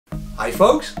Hi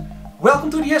folks, welcome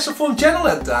to the Astrophotography channel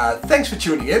and thanks for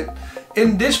tuning in.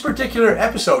 In this particular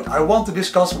episode I want to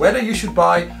discuss whether you should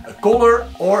buy a color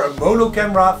or a mono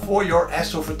camera for your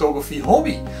astrophotography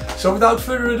hobby. So without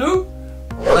further ado,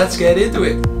 let's get into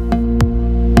it.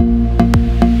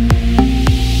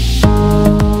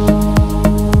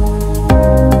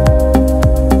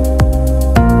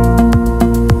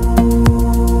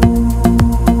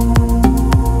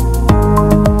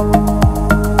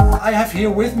 Here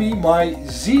with me my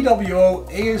ZWO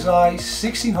ASI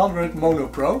 1600 Mono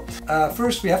Pro.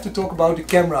 First we have to talk about the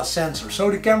camera sensor.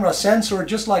 So the camera sensor,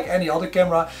 just like any other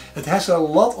camera, it has a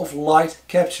lot of light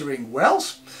capturing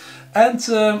wells. And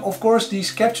of course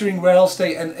these capturing wells,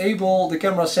 they enable the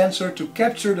camera sensor to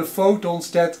capture the photons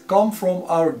that come from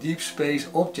our deep space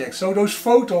objects. So those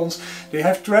photons, they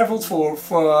have traveled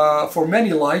for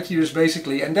many light years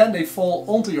basically, and then they fall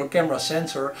onto your camera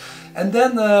sensor. And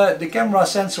then the camera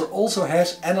sensor also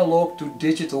has analog to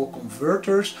digital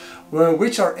converters,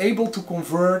 which are able to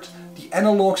convert the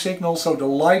analog signal, so the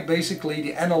light, basically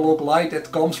the analog light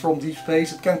that comes from deep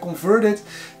space, it can convert it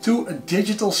to a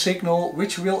digital signal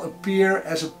which will appear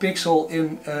as a pixel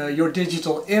in your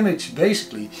digital image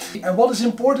basically. And what is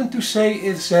important to say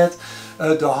is that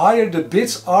the higher the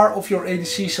bits are of your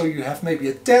ADC, so you have maybe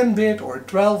a 10-bit or a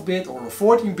 12-bit or a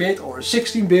 14-bit or a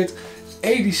 16-bit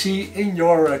ADC in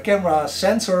your camera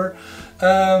sensor,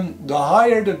 the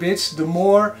higher the bits, the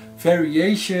more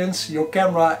variations your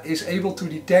camera is able to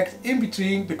detect in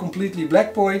between the completely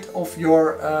black point of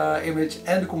your image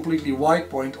and the completely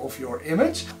white point of your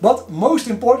image. But most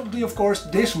importantly, of course,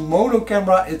 this mono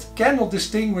camera, it cannot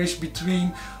distinguish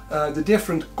between the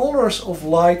different colors of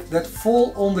light that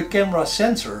fall on the camera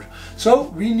sensor. So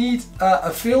we need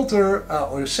a filter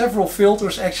or several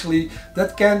filters actually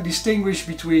that can distinguish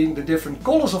between the different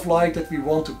colors of light that we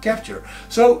want to capture.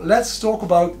 So let's talk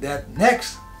about that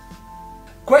next.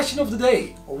 Question of the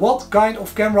day: what kind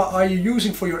of camera are you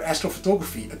using for your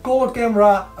astrophotography? A color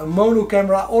camera, a mono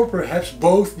camera, or perhaps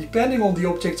both, depending on the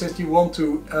objects that you want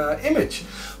to image?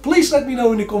 Please let me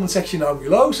know in the comment section down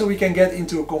below so we can get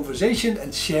into a conversation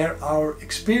and share our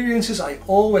experiences. I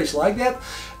always like that.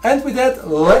 And with that,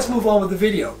 let's move on with the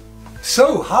video.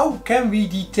 So how can we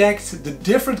detect the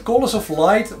different colors of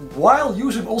light while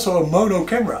using also a mono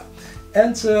camera?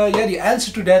 And yeah, the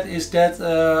answer to that is that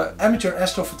amateur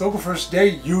astrophotographers,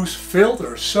 they use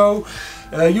filters. So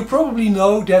you probably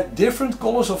know that different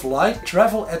colors of light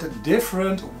travel at a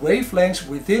different wavelengths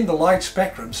within the light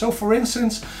spectrum. So for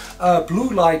instance, blue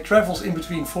light travels in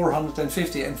between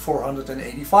 450 and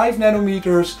 485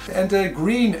 nanometers, and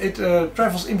green, it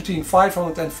travels in between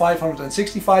 500 and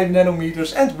 565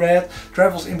 nanometers, and red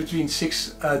travels in between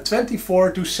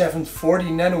 624 to 740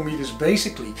 nanometers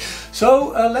basically.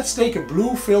 So let's take a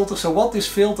blue filter. So what this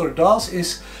filter does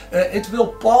is it will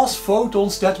pass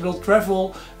photons that will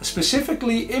travel specifically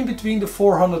in between the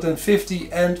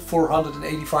 450 and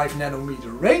 485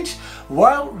 nanometer range,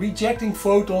 while rejecting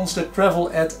photons that travel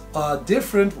at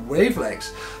different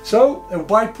wavelengths. So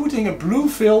by putting a blue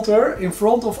filter in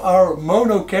front of our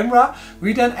mono camera,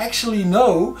 we then actually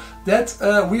know that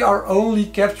we are only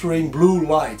capturing blue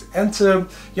light. And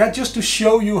yeah, just to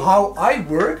show you how I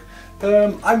work,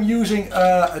 I'm using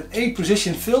an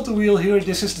 8-position filter wheel here.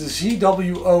 This is the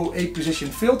ZWO 8-position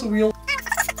filter wheel.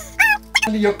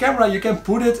 And your camera, you can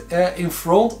put it in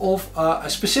front of a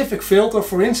specific filter,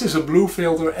 for instance a blue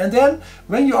filter, and then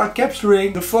when you are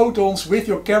capturing the photons with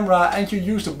your camera and you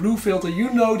use the blue filter, you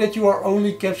know that you are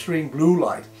only capturing blue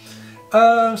light.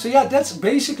 So yeah, that's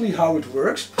basically how it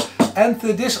works. And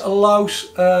this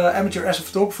allows amateur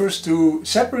astrophotographers to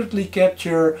separately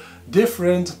capture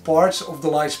different parts of the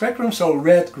light spectrum, so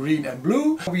red, green and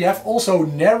blue. We have also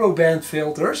narrowband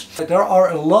filters. There are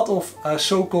a lot of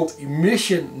so-called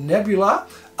emission nebula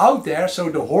out there, so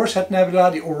the Horsehead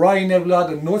Nebula, the Orion Nebula,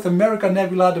 the North America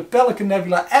Nebula, the Pelican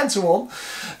Nebula and so on.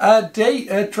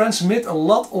 They transmit a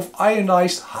lot of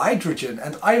ionized hydrogen,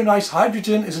 and ionized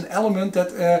hydrogen is an element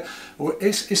that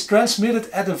is transmitted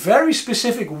at a very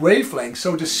specific wavelength,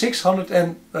 so the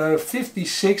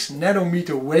 656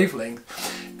 nanometer wavelength.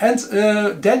 And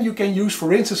then you can use,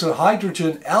 for instance, a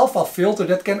hydrogen alpha filter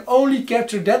that can only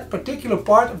capture that particular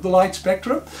part of the light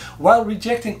spectrum while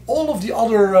rejecting all of the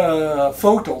other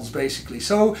photons basically.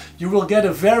 So you will get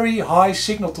a very high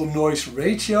signal to noise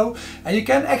ratio, and you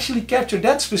can actually capture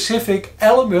that specific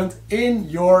element in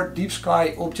your deep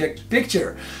sky object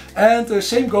picture. And the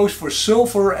same goes for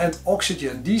sulfur and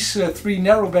oxygen. These three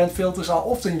narrowband filters are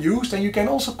often used, and you can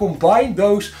also combine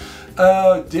those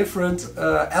different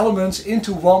elements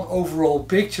into one overall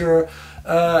picture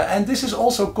And this is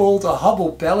also called a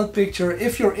Hubble palette picture.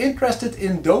 If you're interested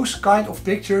in those kind of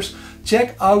pictures,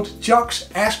 check out Chuck's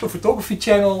Astrophotography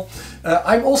channel.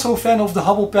 I'm also a fan of the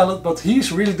Hubble palette, but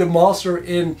he's really the master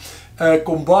in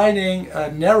combining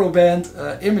narrowband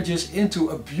images into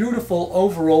a beautiful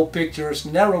overall pictures,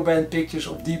 narrowband pictures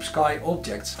of deep sky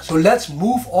objects. So let's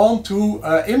move on to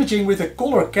imaging with a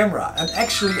color camera. And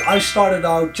actually I started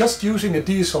out just using a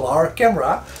DSLR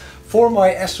camera for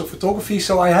my astrophotography.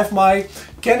 So I have my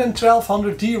Canon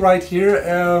 1200D right here.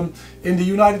 In the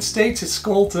United States it's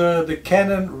called the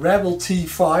Canon Rebel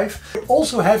T5. We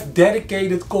also have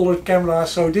dedicated colored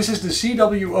cameras. So this is the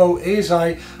ZWO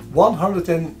ASI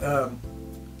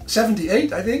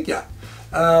 178, I think, yeah.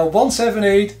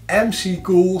 178 MC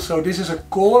Cool. So this is a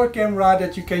color camera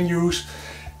that you can use.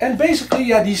 And basically,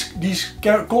 yeah, these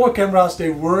color cameras, they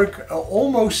work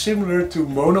almost similar to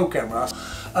mono cameras.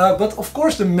 But of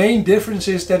course the main difference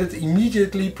is that it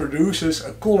immediately produces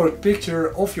a colored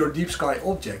picture of your deep sky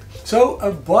object. So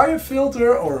a Bayer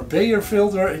filter or a Bayer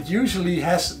filter, it usually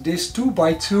has this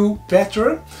 2x2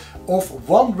 pattern of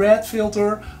one red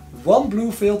filter, one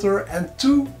blue filter and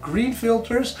two green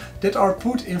filters that are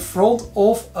put in front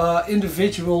of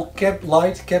individual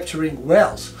light capturing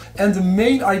wells. And the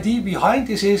main idea behind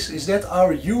this is that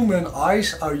our human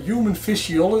eyes, our human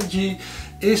physiology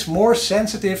is more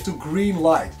sensitive to green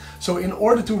light. So in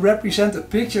order to represent a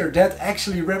picture that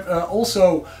actually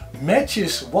also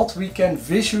matches what we can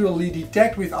visually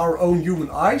detect with our own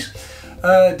human eyes,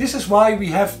 this is why we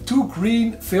have two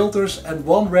green filters and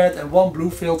one red and one blue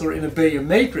filter in a Bayer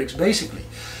matrix, basically.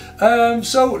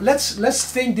 So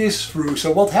let's think this through.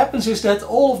 So what happens is that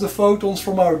all of the photons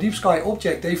from our deep sky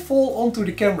object, they fall onto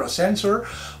the camera sensor.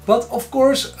 But of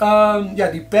course, yeah,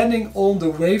 depending on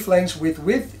the wavelengths with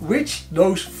which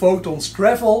those photons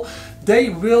travel, they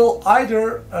will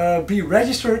either be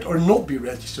registered or not be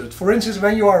registered. For instance,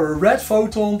 when you are a red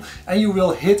photon and you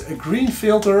will hit a green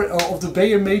filter of the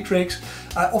Bayer matrix,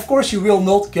 of course you will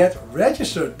not get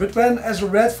registered. But when as a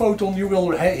red photon you will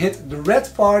hit the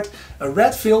red part, a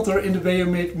red filter in the Bayer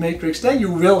matrix, then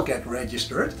you will get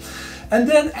registered. And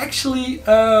then actually,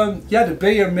 yeah, the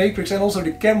Bayer matrix and also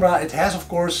the camera, it has of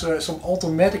course some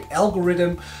automatic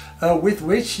algorithm with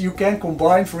which you can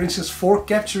combine, for instance, 4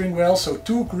 capturing wells, so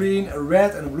 2 green, a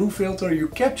red and a blue filter. You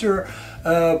capture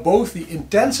both the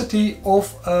intensity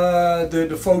of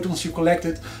the photons you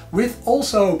collected with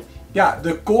also, yeah,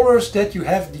 the colors that you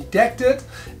have detected,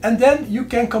 and then you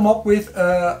can come up with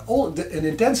an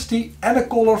intensity and a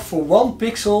color for one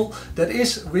pixel that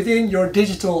is within your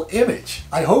digital image.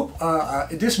 I hope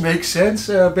this makes sense,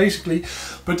 basically.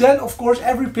 But then of course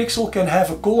every pixel can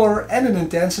have a color and an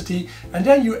intensity, and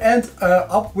then you end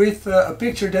up with a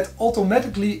picture that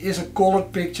automatically is a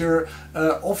colored picture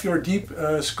of your deep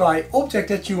sky object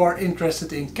that you are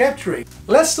interested in capturing.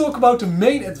 Let's talk about the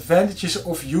main advantages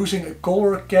of using a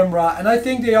color camera, and I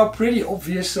think they are pretty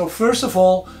obvious. So first of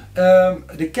all,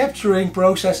 the capturing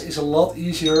process is a lot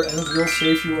easier and it will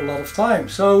save you a lot of time.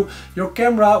 So your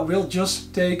camera will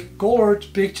just take colored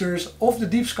pictures of the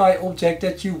deep sky object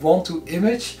that you want to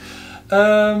image.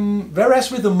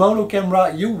 Whereas with the mono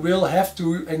camera you will have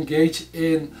to engage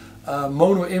in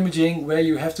mono imaging, where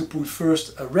you have to put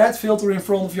first a red filter in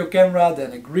front of your camera,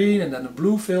 then a green and then a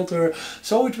blue filter.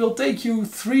 So it will take you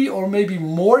 3 or maybe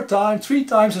more time, 3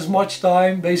 times as much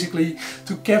time basically,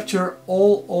 to capture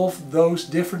all of those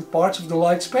different parts of the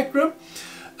light spectrum.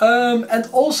 And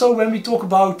also when we talk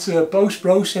about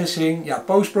post-processing, yeah,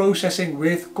 post-processing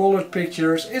with colored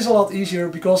pictures is a lot easier,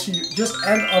 because you just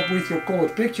end up with your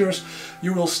colored pictures.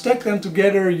 You will stack them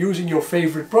together using your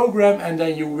favorite program, and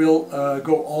then you will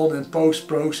go on and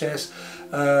post-process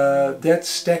that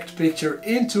stacked picture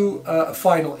into a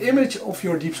final image of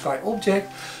your deep sky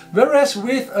object. Whereas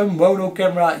with a mono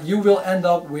camera you will end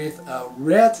up with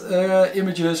red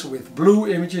images, with blue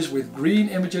images, with green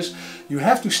images. You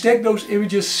have to stack those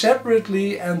images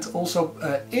separately and also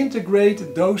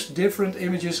integrate those different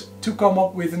images to come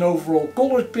up with an overall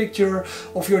colored picture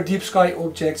of your deep sky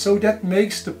object. So that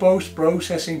makes the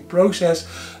post-processing process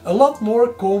a lot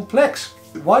more complex.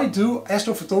 Why do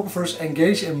astrophotographers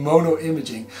engage in mono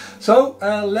imaging? So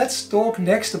let's talk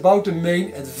next about the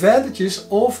main advantages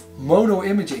of mono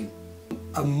imaging.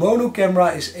 A mono camera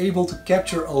is able to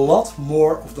capture a lot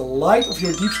more of the light of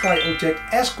your deep sky object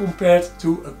as compared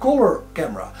to a color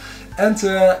camera. And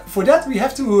for that we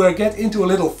have to get into a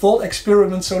little thought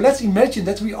experiment. So let's imagine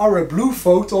that we are a blue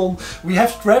photon, we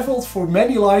have traveled for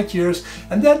many light years,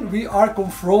 and then we are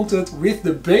confronted with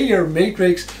the Bayer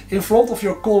matrix in front of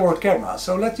your color camera.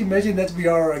 So let's imagine that we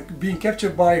are being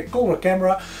captured by a color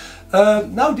camera.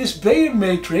 Now this Bayer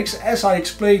matrix, as I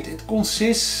explained, it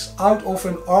consists out of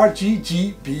an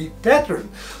RGB pattern.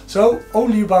 So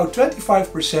only about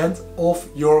 25% of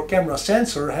your camera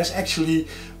sensor has actually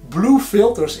blue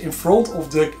filters in front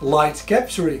of the light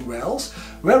capturing wells,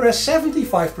 whereas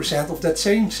 75% of that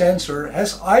same sensor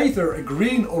has either a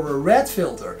green or a red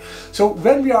filter. So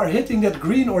when we are hitting that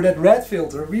green or that red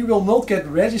filter, we will not get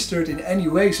registered in any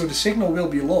way, so the signal will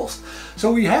be lost.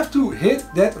 So we have to hit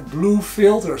that blue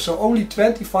filter, so only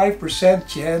 25%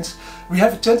 chance, we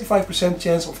have a 25%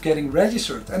 chance of getting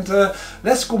registered. And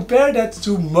let's compare that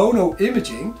to mono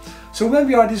imaging. So when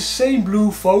we are the same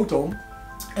blue photon,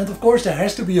 and of course there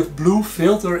has to be a blue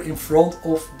filter in front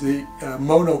of the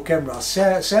mono camera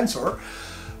sensor.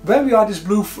 When we are this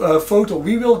blue photo,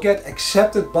 we will get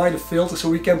accepted by the filter, so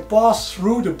we can pass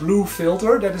through the blue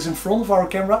filter that is in front of our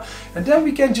camera, and then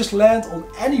we can just land on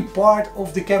any part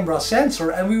of the camera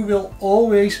sensor and we will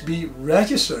always be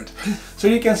registered. So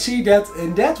you can see that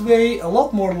in that way a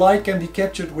lot more light can be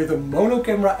captured with a mono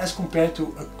camera as compared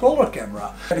to a color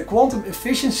camera. The quantum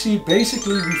efficiency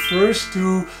basically refers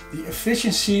to the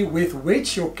efficiency with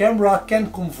which your camera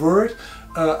can convert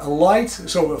a light,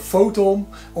 so a photon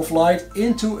of light,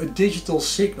 into a digital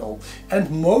signal. And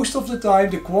most of the time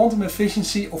the quantum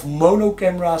efficiency of mono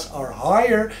cameras are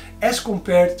higher as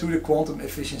compared to the quantum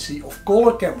efficiency of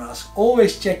color cameras.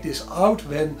 Always check this out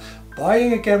when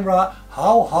buying a camera.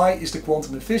 How high is the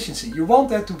quantum efficiency? You want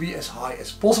that to be as high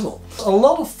as possible. A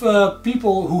lot of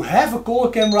people who have a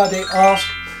color camera, they ask,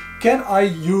 can I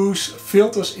use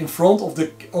filters in front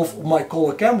of my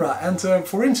color camera? And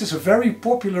for instance, a very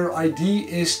popular idea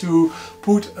is to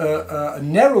put a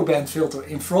narrowband filter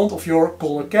in front of your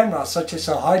color camera, such as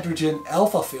a hydrogen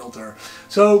alpha filter.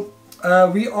 So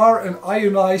we are an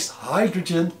ionized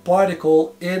hydrogen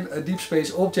particle in a deep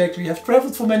space object. We have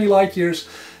traveled for many light years,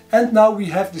 and now we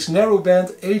have this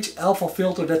narrowband H alpha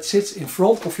filter that sits in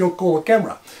front of your color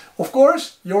camera. Of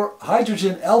course, your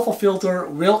hydrogen alpha filter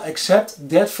will accept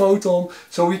that photon,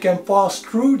 so we can pass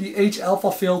through the H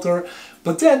alpha filter,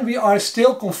 but then we are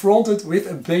still confronted with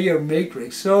a Bayer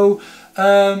matrix. So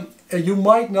you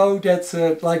might know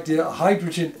that like the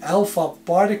hydrogen alpha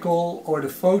particle or the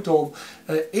photon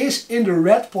is in the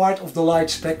red part of the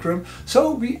light spectrum,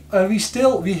 so we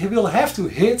will have to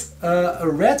hit a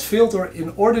red filter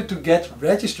in order to get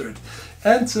registered.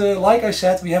 And like I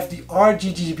said, we have the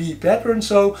RGB pattern,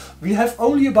 so we have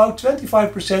only about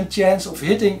 25% chance of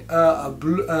hitting a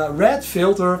red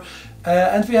filter,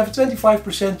 and we have a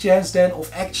 25% chance then of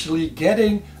actually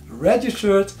getting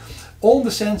registered on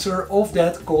the sensor of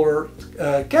that color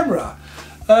camera.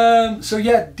 So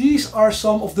yeah, these are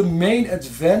some of the main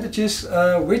advantages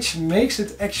which makes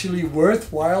it actually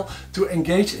worthwhile to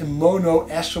engage in mono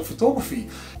astrophotography.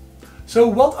 So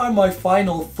what are my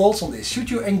final thoughts on this? Should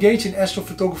you engage in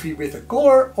astrophotography with a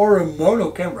color or a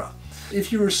mono camera?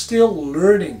 If you're still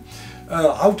learning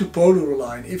how to polar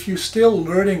align, if you're still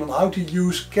learning on how to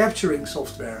use capturing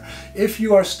software, if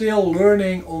you are still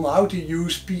learning on how to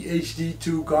use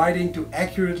PhD2 guiding to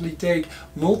accurately take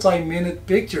multi-minute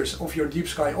pictures of your deep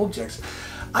sky objects,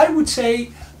 I would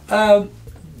say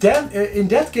then in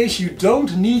that case you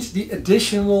don't need the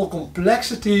additional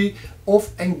complexity of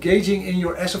engaging in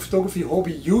your astrophotography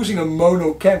hobby using a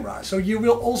mono camera. So you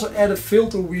will also add a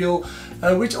filter wheel,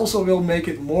 which also will make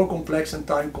it more complex and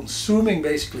time consuming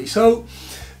basically. So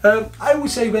I would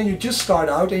say when you just start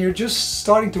out and you're just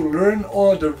starting to learn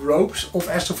all the ropes of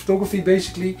astrophotography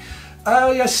basically,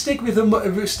 yeah, stick with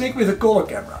a color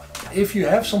camera. If you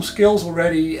have some skills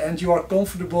already and you are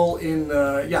comfortable in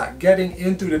yeah, getting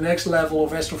into the next level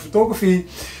of astrophotography,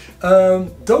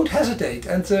 don't hesitate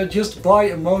and just buy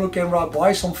a mono camera,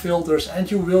 buy some filters, and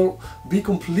you will be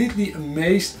completely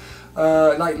amazed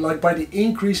like by the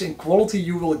increase in quality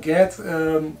you will get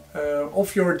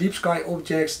of your deep sky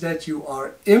objects that you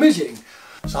are imaging.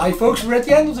 So hi folks, we're at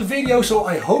the end of the video, so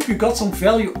I hope you got some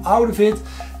value out of it.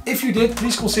 If you did,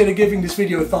 please consider giving this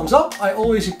video a thumbs up, I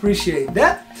always appreciate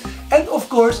that. And of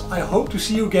course, I hope to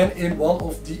see you again in one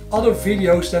of the other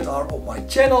videos that are on my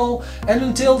channel. And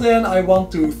until then, I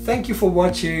want to thank you for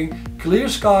watching. Clear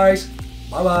skies,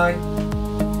 bye bye.